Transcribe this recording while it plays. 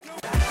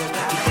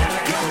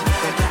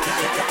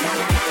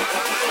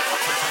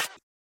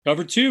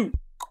Cover two.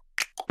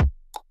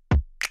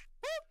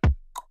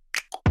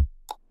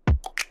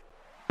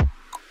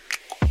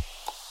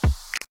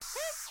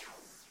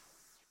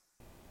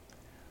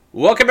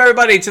 Welcome,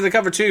 everybody, to the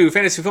Cover 2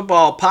 Fantasy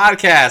Football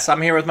Podcast.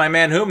 I'm here with my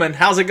man, Hooman.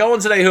 How's it going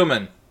today,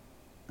 Hooman?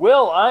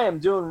 Will, I am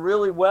doing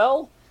really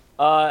well.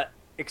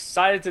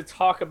 Excited to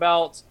talk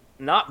about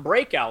not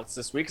breakouts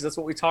this week, because that's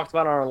what we talked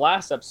about on our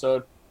last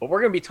episode, but we're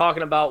going to be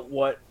talking about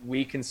what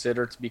we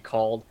consider to be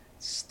called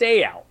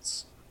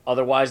stayouts,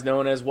 otherwise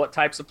known as what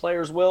types of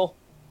players, Will?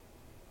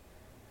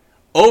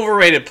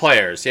 Overrated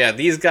players. Yeah,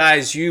 these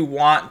guys you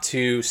want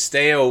to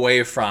stay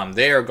away from.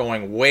 They are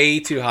going way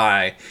too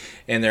high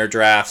in their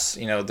drafts.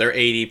 You know, their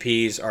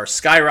ADPs are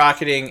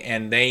skyrocketing,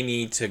 and they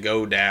need to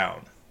go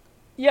down.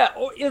 Yeah,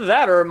 either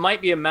that or it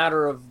might be a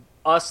matter of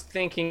us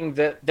thinking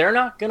that they're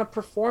not going to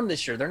perform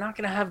this year. They're not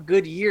going to have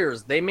good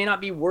years. They may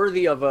not be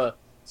worthy of a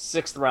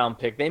 6th round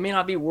pick. They may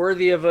not be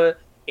worthy of a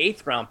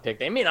 8th round pick.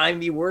 They may not even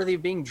be worthy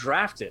of being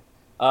drafted.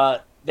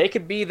 They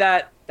could be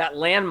that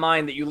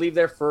landmine that you leave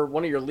there for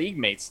one of your league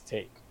mates to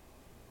take.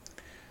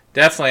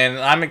 Definitely, and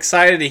I'm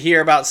excited to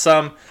hear about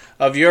some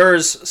of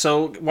yours.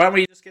 So why don't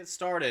we just get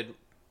started?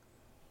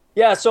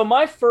 Yeah, so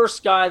my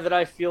first guy that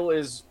I feel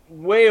is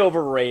way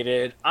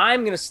overrated,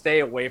 I'm going to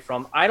stay away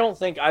from. I don't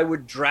think I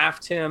would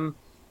draft him.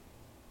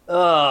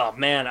 Oh,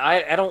 man,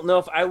 I don't know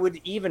if I would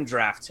even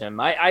draft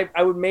him. I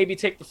would maybe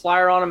take the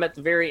flyer on him at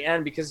the very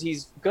end because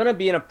he's going to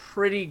be in a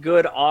pretty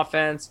good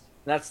offense.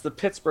 That's the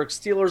Pittsburgh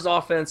Steelers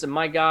offense, and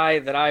my guy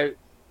that I,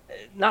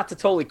 not to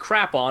totally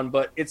crap on,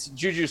 but it's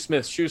Juju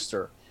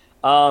Smith-Schuster.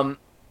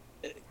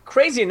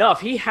 Crazy enough,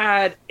 he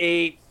had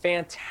a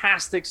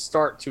fantastic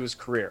start to his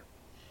career.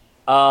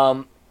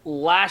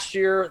 Last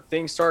year,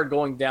 things started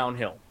going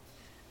downhill.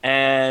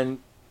 And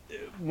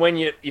when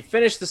you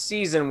finish the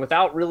season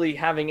without really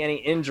having any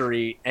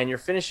injury and you're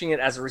finishing it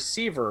as a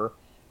receiver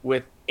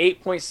with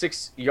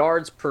 8.6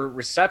 yards per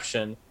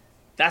reception,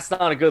 that's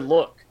not a good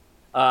look.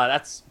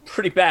 That's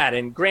pretty bad.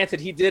 And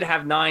granted, he did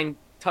have 9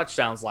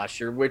 touchdowns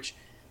last year, which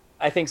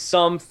I think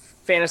some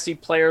fantasy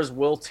players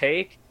will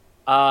take.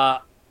 I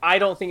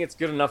don't think it's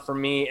good enough for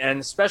me. And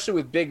especially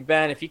with Big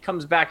Ben, if he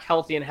comes back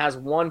healthy and has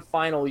one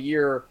final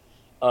year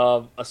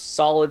of a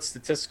solid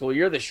statistical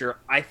year this year,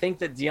 I think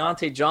that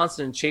Deontay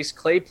Johnson and Chase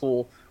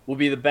Claypool will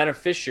be the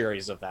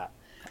beneficiaries of that.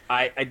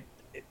 I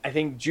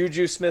think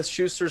Juju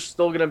Smith-Schuster is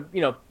still going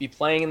to, be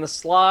playing in the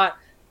slot,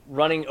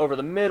 running over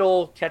the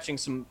middle, catching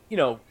some,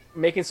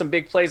 making some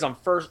big plays on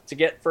first to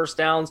get first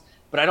downs.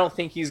 But I don't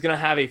think he's going to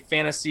have a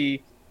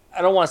fantasy.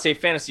 I don't want to say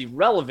fantasy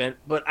relevant,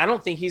 but I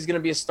don't think he's going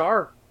to be a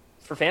star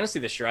for fantasy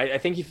this year. I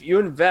think if you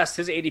invest,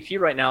 his ADP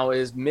right now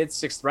is mid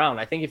 6th round.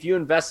 I think if you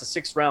invest a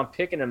 6th round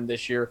pick in him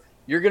this year,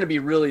 you're going to be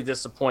really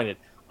disappointed.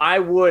 I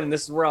would, and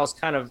this is where I was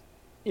kind of,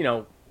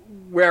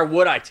 where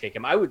would I take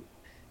him? I would,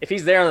 if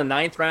he's there in the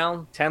 9th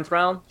round, 10th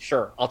round,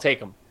 sure, I'll take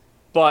him.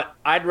 But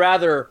I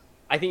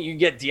think you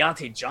get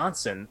Deontay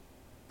Johnson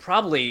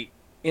probably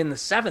in the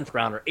 7th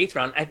round or 8th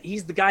round. And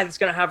he's the guy that's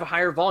going to have a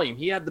higher volume.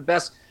 He had the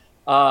best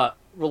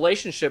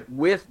relationship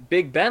with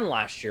Big Ben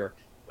last year.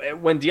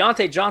 When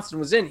Deontay Johnson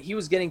was in, he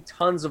was getting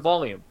tons of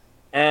volume.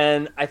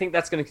 And I think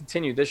that's going to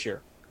continue this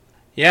year.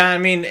 Yeah, I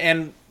mean,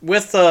 and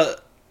with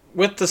the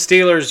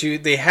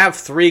Steelers, they have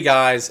 3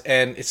 guys,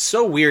 and it's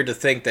so weird to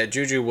think that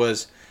Juju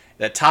was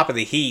at top of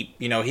the heap.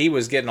 He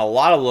was getting a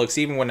lot of looks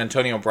even when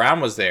Antonio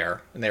Brown was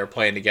there and they were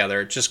playing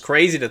together. It's just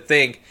crazy to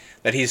think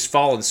that he's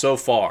fallen so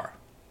far.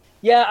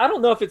 Yeah, I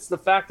don't know if it's the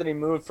fact that he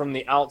moved from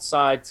the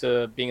outside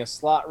to being a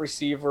slot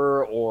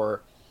receiver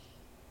or,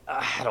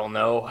 I don't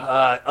know,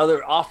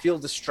 other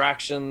off-field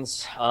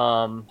distractions.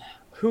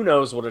 Who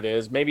knows what it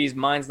is? Maybe his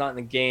mind's not in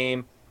the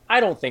game. I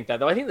don't think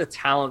that, though. I think the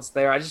talent's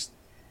there. I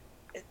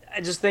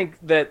just think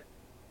that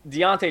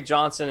Deontay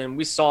Johnson, and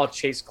we saw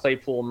Chase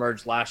Claypool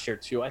emerge last year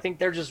too, I think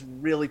they're just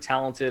really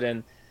talented,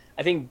 and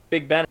I think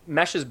Big Ben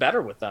meshes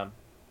better with them.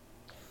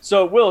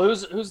 So, Will,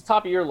 who's the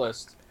top of your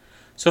list?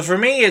 So for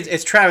me,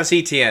 it's Travis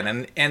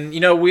Etienne, and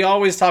we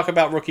always talk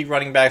about rookie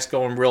running backs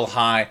going real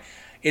high.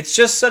 It's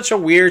just such a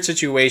weird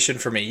situation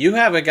for me. You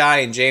have a guy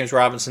in James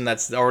Robinson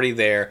that's already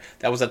there,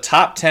 that was a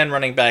top 10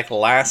 running back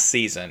last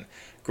season.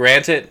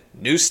 Granted,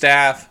 new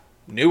staff,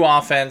 new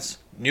offense,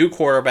 new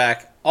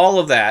quarterback, all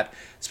of that,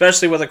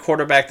 especially with a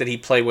quarterback that he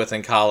played with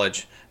in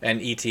college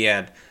and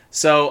Etienne.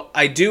 So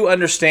I do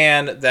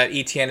understand that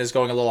Etienne is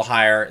going a little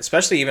higher,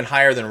 especially even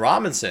higher than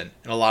Robinson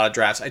in a lot of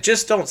drafts. I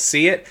just don't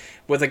see it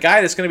with a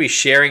guy that's going to be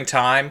sharing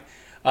time.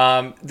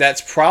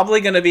 That's probably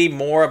going to be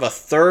more of a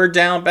 3rd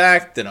down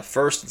back than a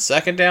 1st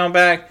and 2nd down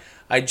back.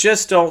 I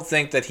just don't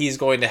think that he's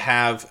going to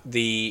have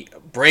the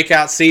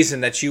breakout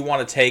season that you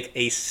want to take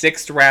a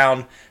 6th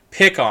round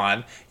pick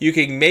on. You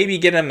can maybe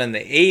get him in the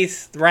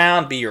 8th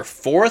round, be your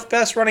 4th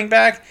best running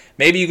back.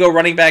 Maybe you go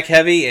running back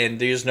heavy and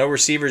there's no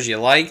receivers you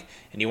like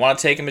and you want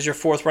to take him as your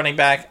 4th running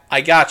back. I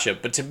gotcha.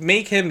 But to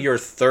make him your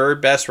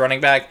 3rd best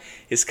running back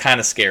is kind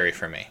of scary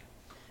for me.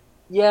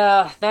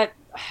 Yeah,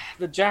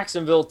 the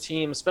Jacksonville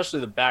team, especially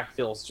the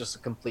backfield, is just a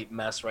complete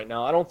mess right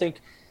now. I don't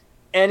think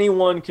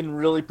anyone can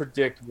really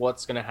predict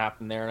what's going to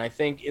happen there. And I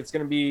think it's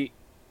going to be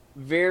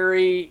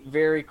very,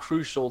 very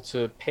crucial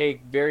to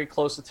pay very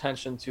close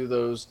attention to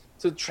those,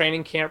 to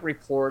training camp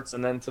reports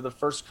and then to the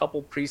first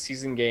couple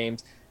preseason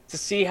games to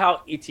see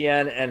how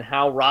Etienne and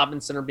how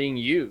Robinson are being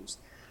used.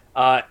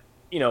 Uh,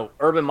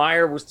 Urban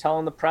Meyer was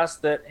telling the press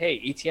that,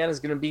 hey, Etienne is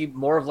going to be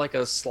more of like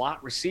a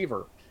slot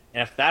receiver.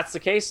 And if that's the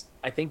case,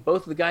 I think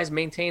both of the guys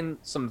maintain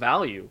some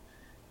value.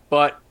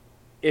 But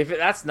if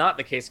that's not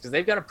the case, because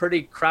they've got a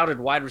pretty crowded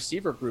wide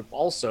receiver group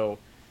also,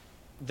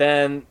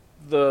 then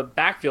the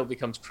backfield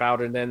becomes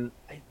crowded, and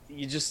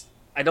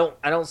I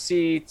don't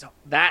see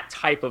that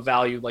type of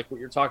value like what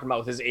you're talking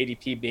about with his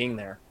ADP being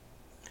there.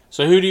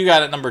 So who do you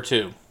got at number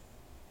 2?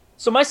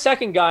 So my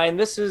second guy, and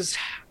this is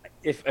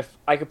if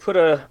I could put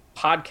a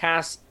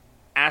podcast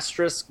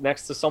asterisk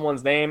next to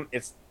someone's name,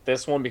 it's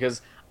this one,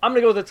 because I'm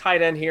going to go with the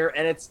tight end here,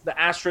 and it's the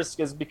asterisk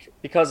is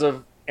because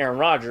of Aaron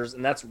Rodgers,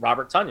 and that's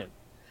Robert Tonyan.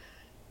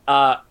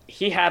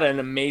 He had an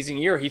amazing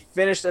year. He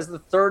finished as the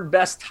third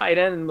best tight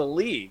end in the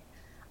league.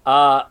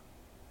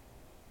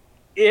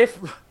 If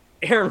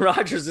Aaron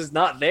Rodgers is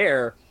not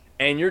there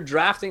and you're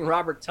drafting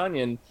Robert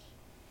Tonyan,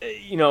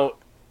 in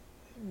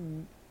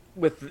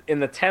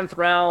the 10th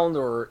round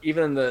or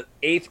even in the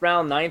 8th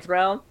round, 9th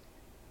round,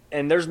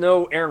 and there's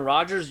no Aaron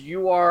Rodgers,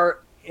 you are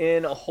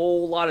in a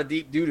whole lot of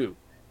deep doo-doo,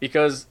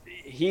 because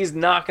he's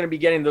not going to be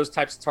getting those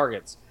types of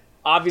targets.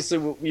 Obviously,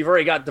 we've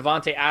already got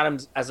Davante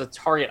Adams as a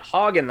target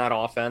hog in that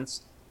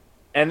offense,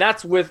 and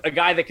that's with a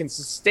guy that can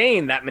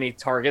sustain that many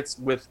targets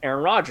with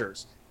Aaron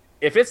Rodgers.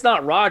 If it's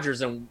not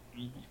Rodgers and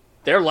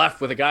they're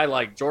left with a guy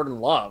like Jordan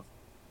Love,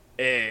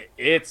 it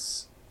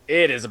is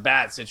a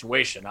bad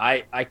situation.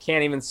 I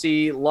can't even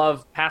see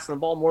Love passing the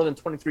ball more than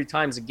 23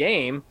 times a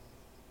game.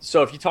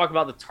 So if you talk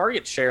about the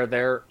target share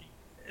there,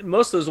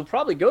 most of those will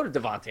probably go to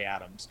Davante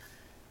Adams.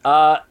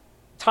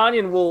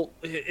 Tonyan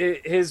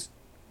his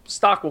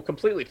stock will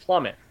completely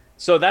plummet.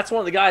 So that's one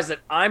of the guys that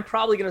I'm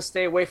probably going to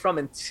stay away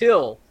from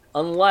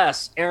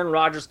unless Aaron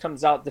Rodgers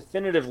comes out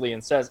definitively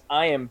and says,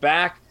 I am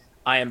back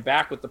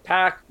with the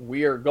pack.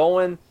 We are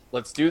going.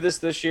 Let's do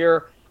this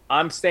year.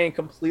 I'm staying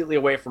completely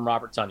away from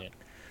Robert Tonyan.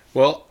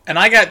 Well, and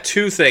I got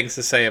 2 things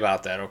to say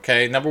about that,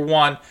 okay? Number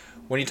 1,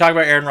 when you talk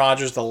about Aaron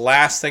Rodgers, the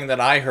last thing that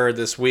I heard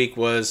this week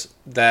was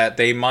that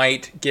they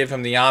might give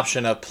him the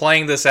option of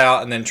playing this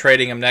out and then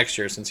trading him next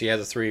year, since he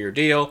has a 3-year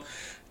deal,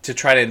 to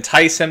try to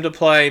entice him to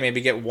play, maybe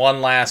get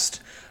one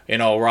last,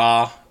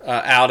 raw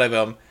out of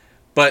him.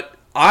 But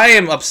I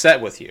am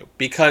upset with you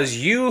because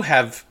you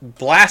have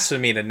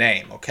blasphemed a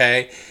name,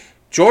 okay?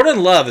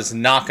 Jordan Love is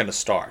not going to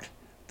start.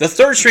 The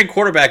third-string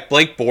quarterback,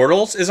 Blake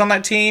Bortles, is on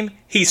that team.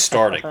 He's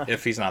starting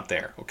if he's not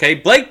there, okay?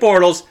 Blake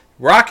Bortles,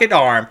 rocket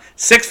arm,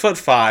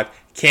 6'5",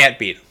 can't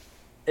beat him.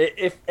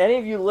 If any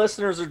of you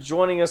listeners are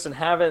joining us and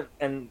haven't,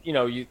 and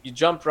you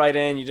jumped right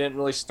in, you didn't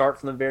really start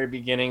from the very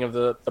beginning of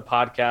the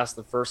podcast,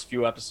 the first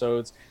few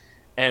episodes,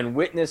 and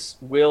witness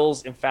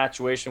Will's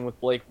infatuation with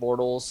Blake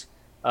Bortles.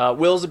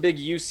 Will's a big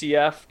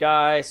UCF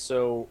guy,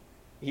 so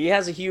he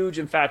has a huge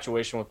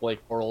infatuation with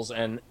Blake Bortles,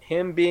 and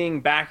him being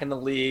back in the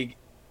league,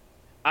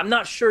 I'm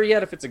not sure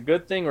yet if it's a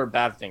good thing or a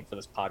bad thing for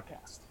this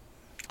podcast.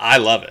 I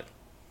love it.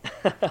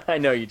 I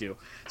know you do.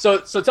 So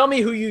tell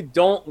me who you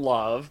don't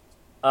love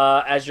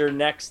as your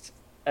next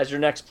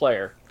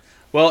player.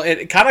 Well,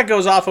 it kind of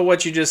goes off of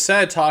what you just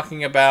said,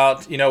 talking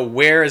about,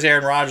 where is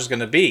Aaron Rodgers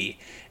going to be?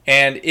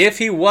 And if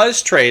he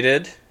was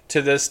traded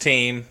to this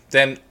team,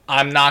 then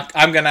I'm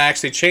going to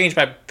actually change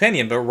my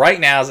opinion. But right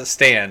now, as it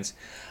stands,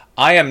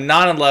 I am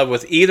not in love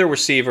with either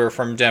receiver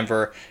from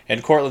Denver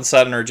and Courtland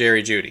Sutton or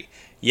Jerry Jeudy.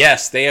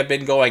 Yes, they have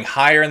been going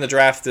higher in the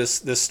draft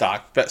this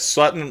stock, but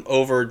Sutton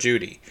over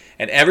Jeudy.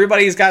 And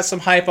everybody's got some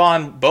hype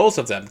on both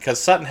of them because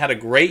Sutton had a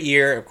great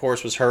year, of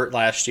course, was hurt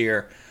last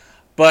year.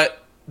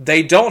 But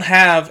they don't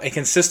have a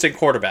consistent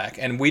quarterback,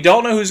 and we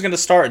don't know who's going to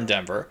start in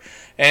Denver.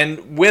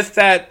 And with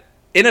that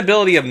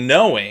inability of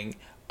knowing,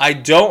 I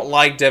don't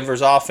like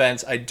Denver's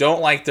offense. I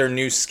don't like their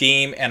new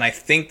scheme, and I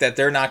think that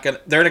they're going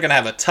to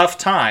have a tough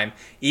time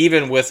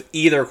even with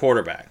either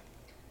quarterback.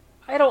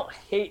 I don't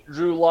hate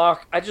Drew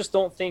Lock. I just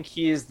don't think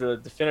he is the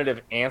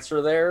definitive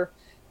answer there.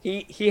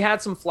 He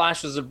had some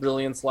flashes of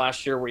brilliance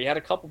last year where he had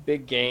a couple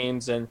big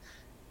games, and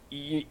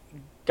you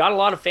got a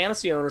lot of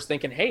fantasy owners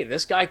thinking, hey,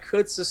 this guy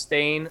could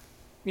sustain,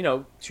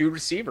 2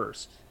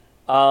 receivers.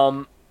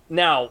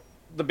 Now,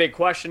 the big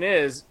question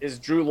is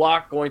Drew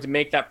Lock going to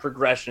make that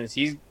progression?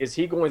 Is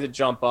he going to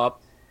jump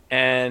up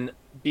and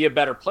be a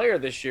better player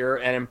this year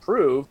and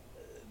improve?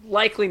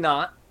 Likely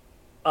not.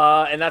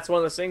 And that's one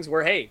of those things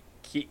where, hey,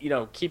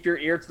 keep your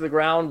ear to the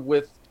ground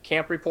with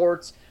camp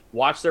reports,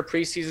 watch their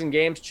preseason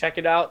games, check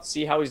it out,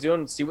 see how he's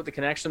doing, see what the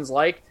connection's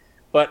like.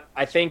 But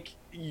I think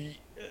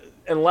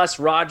unless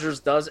Rodgers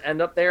does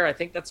end up there, I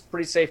think that's a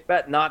pretty safe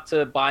bet not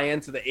to buy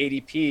into the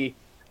ADP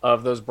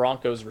of those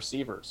Broncos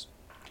receivers.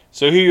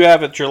 So who you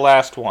have at your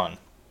last one?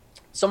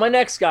 So my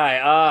next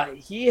guy,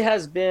 he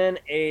has been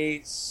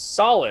a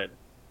solid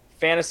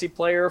fantasy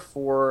player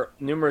for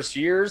numerous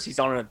years. He's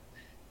on a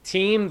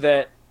team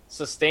that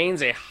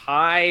sustains a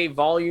high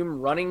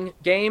volume running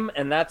game,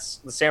 and that's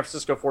the San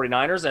Francisco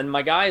 49ers. And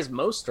my guy is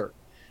Mostert.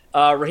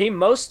 Raheem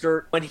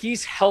Mostert, when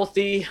he's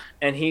healthy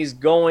and he's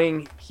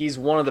going, he's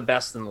one of the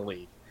best in the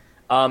league.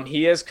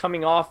 He is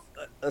coming off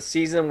a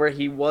season where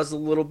he was a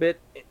little bit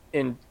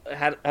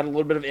had a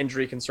little bit of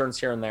injury concerns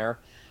here and there.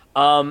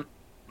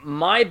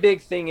 My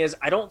big thing is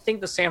I don't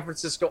think the San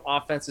Francisco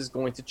offense is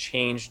going to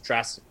change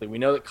drastically. We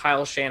know that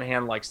Kyle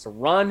Shanahan likes to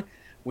run.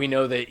 We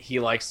know that he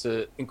likes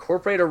to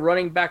incorporate a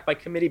running back by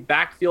committee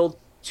backfield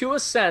to a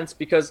sense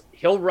because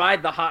he'll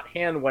ride the hot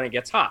hand when it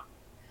gets hot.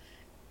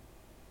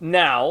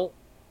 Now,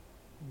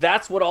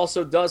 that's what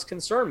also does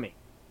concern me.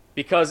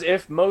 Because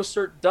if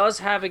Mostert does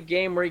have a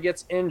game where he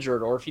gets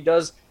injured, or if he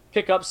does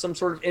pick up some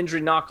sort of injury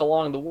knock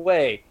along the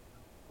way,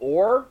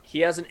 or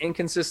he has an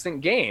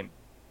inconsistent game,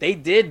 they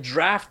did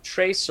draft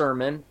Trey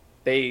Sermon.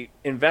 They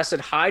invested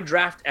high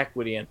draft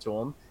equity into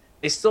him.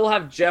 They still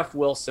have Jeff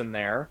Wilson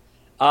there.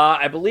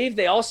 I believe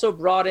they also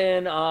brought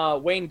in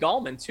Wayne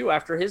Gallman, too,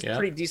 after his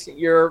pretty decent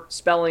year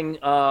spelling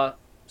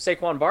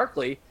Saquon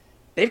Barkley.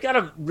 They've got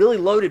a really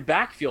loaded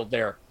backfield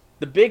there.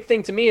 The big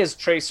thing to me is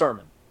Trey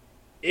Sermon.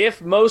 If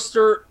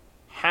Mostert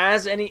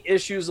has any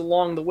issues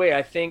along the way,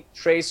 I think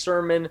Trey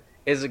Sermon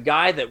is a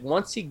guy that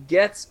once he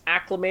gets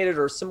acclimated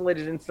or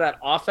assimilated into that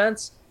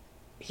offense,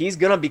 he's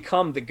going to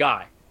become the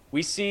guy.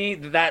 We see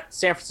that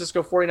San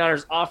Francisco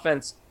 49ers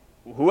offense,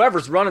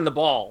 whoever's running the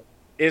ball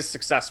is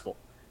successful.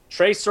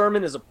 Trey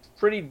Sermon is a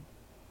pretty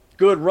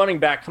good running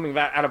back coming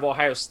out of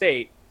Ohio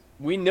State.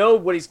 We know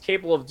what he's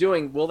capable of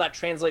doing. Will that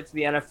translate to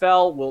the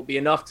NFL? Will it be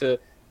enough to,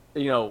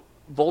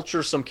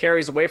 vulture some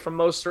carries away from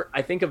Mostert?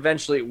 I think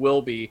eventually it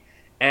will be.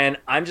 And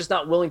I'm just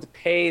not willing to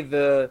pay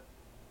the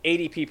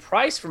ADP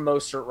price for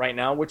Mostert right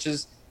now, which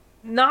is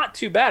not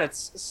too bad.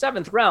 It's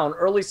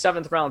early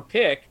seventh round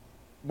pick,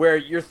 where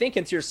you're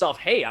thinking to yourself,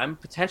 hey, I'm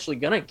potentially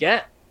going to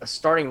get a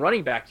starting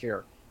running back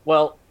here.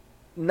 Well,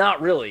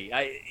 not really.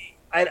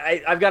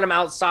 I've got him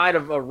outside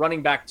of a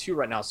running back 2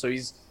 right now. So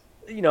he's,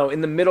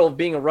 in the middle of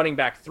being a running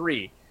back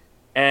 3.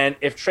 And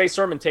if Trey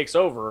Sermon takes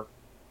over,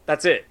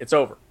 that's it. It's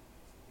over.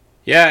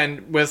 Yeah,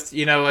 and with,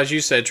 as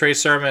you said, Trey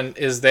Sermon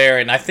is there,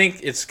 and I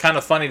think it's kind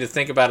of funny to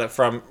think about it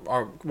from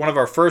one of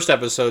our first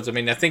episodes. I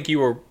mean, I think you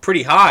were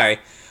pretty high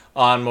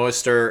on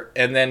Mostert,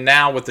 and then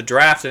now with the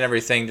draft and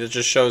everything, it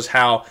just shows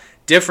how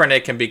different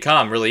it can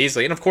become really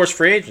easily, and of course,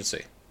 free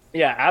agency.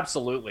 Yeah,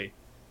 absolutely.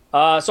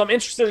 So I'm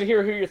interested to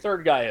hear who your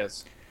third guy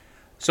is.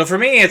 So for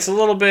me, it's a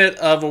little bit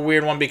of a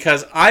weird one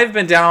because I've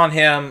been down on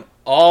him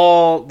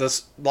all the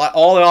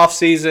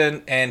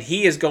offseason, and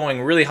he is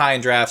going really high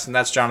in drafts, and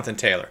that's Jonathan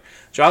Taylor.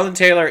 Jonathan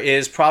Taylor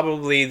is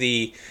probably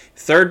the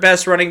third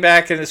best running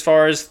back as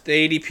far as the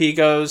ADP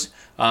goes.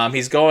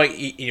 He's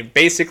going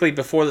basically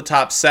before the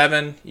top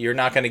 7. You're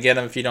not going to get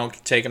him if you don't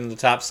take him to the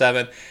top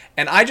 7.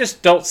 And I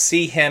just don't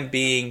see him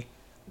being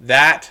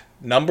that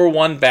number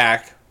 1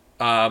 back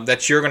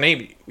that you're going to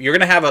need. You're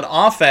going to have an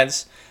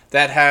offense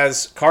that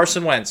has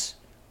Carson Wentz.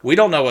 We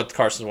don't know what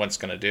Carson Wentz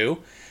is going to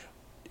do.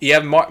 You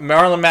have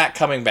Marlon Mack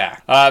coming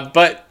back.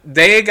 But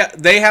they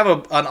have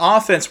an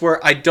offense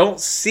where I don't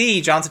see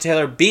Jonathan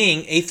Taylor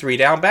being a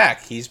 3-down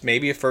back. He's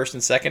maybe a first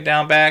and second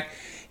down back.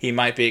 He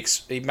might be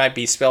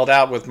spelled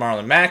out with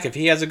Marlon Mack if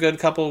he has a good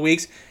couple of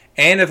weeks.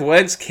 And if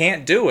Wentz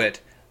can't do it,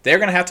 they're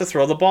going to have to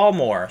throw the ball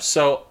more.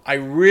 So I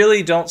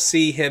really don't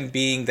see him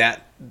being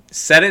that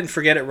set it and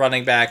forget it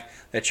running back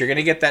that you're going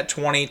to get that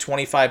 20,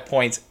 25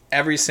 points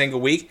every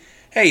single week.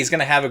 Hey, he's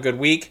going to have a good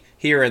week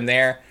here and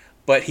there.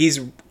 But he's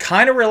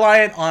kind of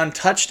reliant on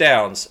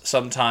touchdowns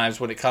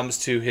sometimes when it comes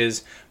to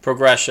his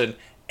progression.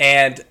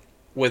 And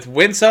with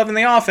Wentz up in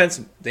the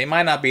offense, they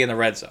might not be in the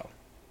red zone.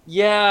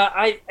 Yeah,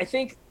 I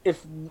think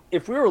if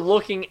we were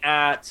looking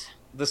at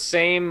the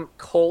same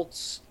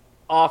Colts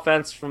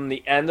offense from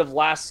the end of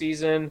last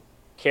season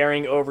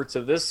carrying over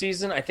to this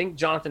season, I think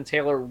Jonathan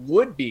Taylor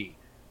would be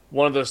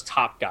one of those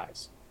top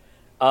guys.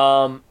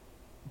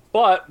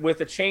 But with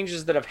the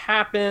changes that have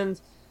happened,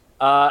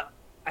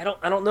 I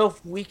don't know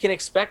if we can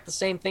expect the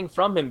same thing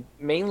from him,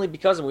 mainly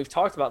because, and we've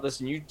talked about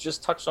this, and you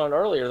just touched on it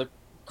earlier, the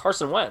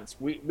Carson Wentz.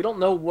 We don't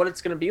know what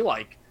it's going to be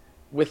like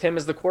with him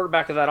as the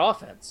quarterback of that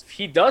offense. If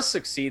he does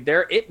succeed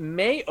there, it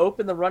may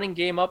open the running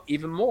game up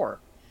even more.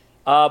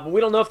 But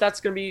we don't know if that's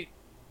going to be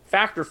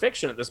fact or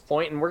fiction at this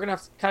point, and we're going to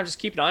have to kind of just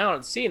keep an eye on it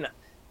and see. And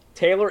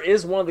Taylor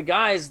is one of the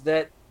guys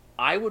that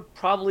I would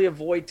probably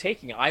avoid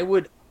taking. I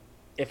would,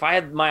 if I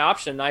had my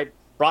option, and I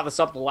brought this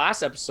up in the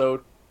last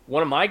episode,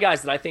 one of my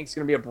guys that I think is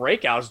going to be a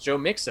breakout is Joe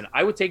Mixon.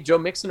 I would take Joe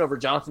Mixon over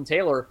Jonathan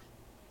Taylor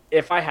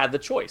if I had the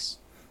choice.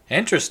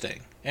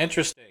 Interesting.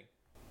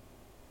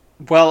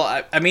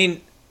 Well, I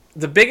mean,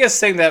 the biggest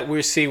thing that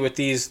we see with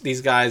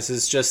these guys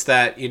is just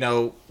that,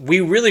 we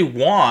really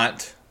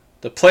want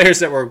the players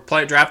that we're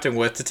drafting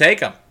with to take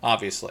them,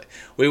 obviously.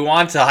 We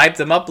want to hype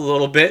them up a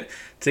little bit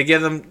to get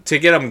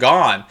them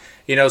gone.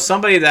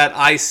 Somebody that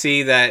I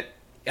see that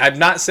I'm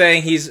not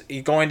saying he's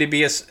going to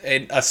be a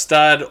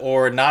stud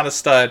or not a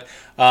stud,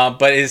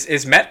 but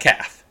is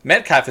Metcalf.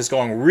 Metcalf is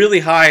going really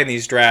high in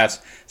these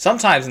drafts,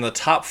 sometimes in the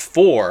top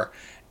 4.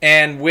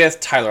 And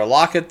with Tyler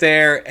Lockett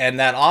there and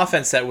that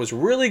offense that was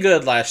really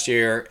good last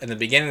year in the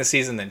beginning of the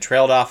season, then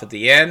trailed off at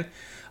the end.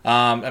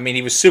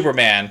 He was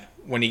Superman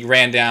when he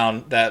ran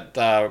down that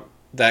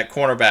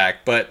cornerback.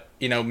 But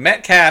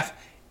Metcalf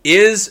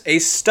is a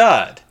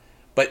stud.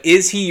 But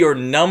is he your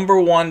number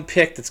one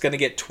pick that's going to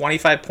get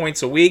 25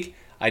 points a week?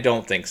 I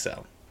don't think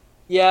so.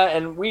 Yeah,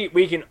 and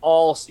we can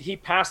all, he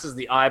passes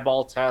the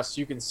eyeball test.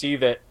 You can see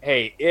that,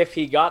 hey, if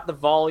he got the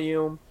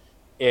volume,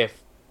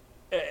 if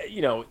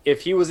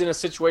he was in a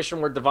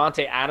situation where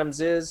Davante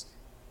Adams is,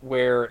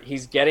 where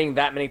he's getting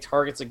that many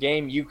targets a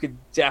game, you could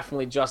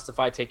definitely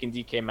justify taking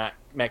DK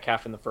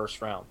Metcalf in the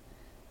first round.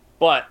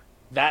 But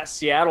that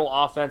Seattle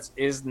offense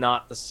is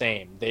not the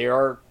same. They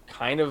are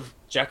kind of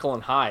Jekyll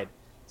and Hyde.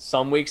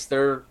 Some weeks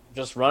they're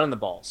just running the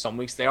ball. Some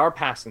weeks they are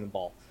passing the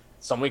ball.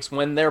 Some weeks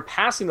when they're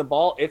passing the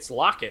ball, it's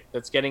Lockett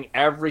that's getting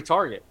every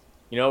target.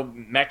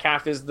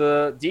 Metcalf is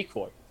the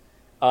decoy.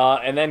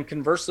 And then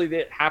conversely,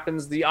 that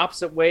happens the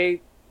opposite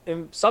way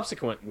in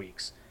subsequent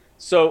weeks.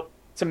 So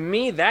to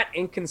me, that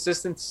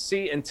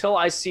inconsistency, until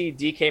I see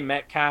DK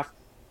Metcalf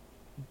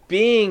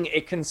being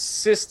a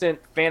consistent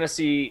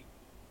fantasy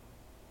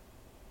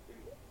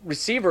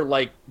receiver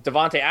like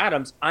Davante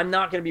Adams, I'm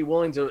not going to be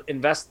willing to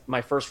invest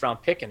my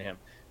first-round pick in him.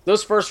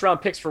 Those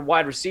first-round picks for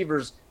wide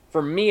receivers,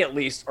 for me at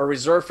least, are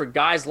reserved for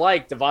guys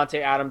like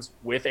Davante Adams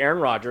with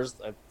Aaron Rodgers.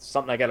 That's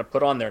something I got to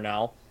put on there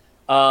now.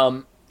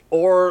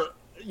 Or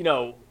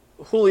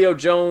Julio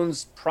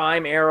Jones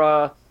prime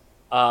era,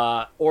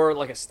 or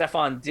like a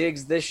Stephon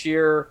Diggs this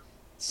year,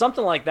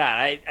 something like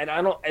that.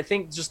 I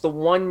think just the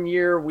 1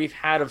 year we've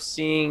had of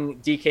seeing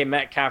DK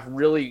Metcalf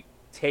really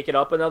take it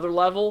up another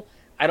level,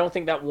 I don't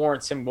think that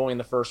warrants him going in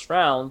the first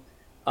round.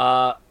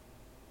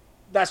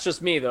 That's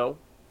just me though,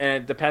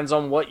 and it depends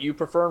on what you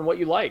prefer and what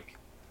you like.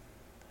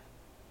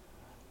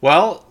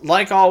 Well,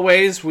 like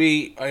always,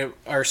 we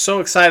are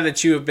so excited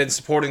that you have been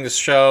supporting the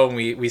show, and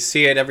we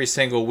see it every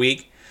single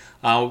week.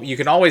 You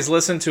can always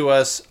listen to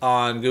us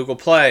on Google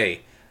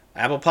Play,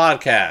 Apple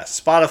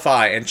Podcasts,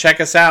 Spotify, and check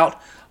us out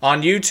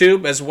on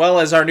YouTube as well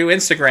as our new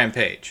Instagram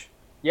page.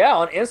 Yeah,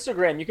 on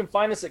Instagram, you can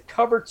find us at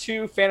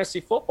Cover2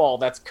 Fantasy Football.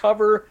 That's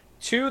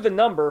Cover2 the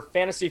number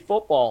Fantasy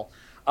Football.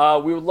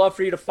 We would love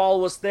for you to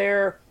follow us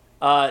there.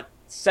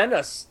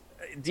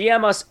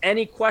 DM us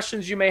any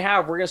questions you may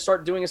have. We're going to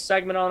start doing a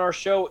segment on our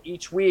show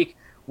each week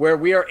where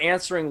we are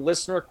answering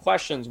listener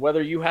questions,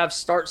 whether you have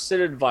start-sit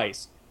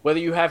advice, whether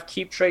you have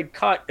keep, trade,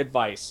 cut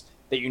advice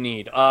that you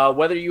need,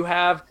 whether you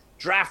have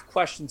draft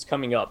questions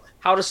coming up,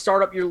 how to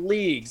start up your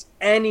leagues,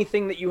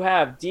 anything that you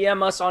have,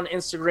 DM us on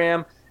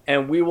Instagram,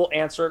 and we will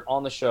answer it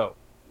on the show.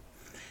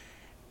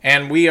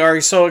 And we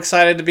are so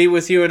excited to be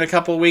with you in a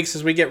couple of weeks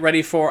as we get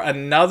ready for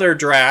another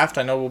draft.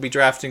 I know we'll be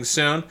drafting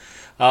soon.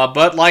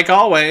 But like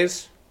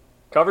always,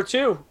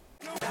 Cover2.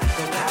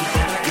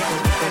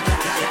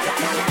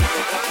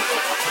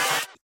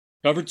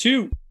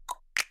 Cover2.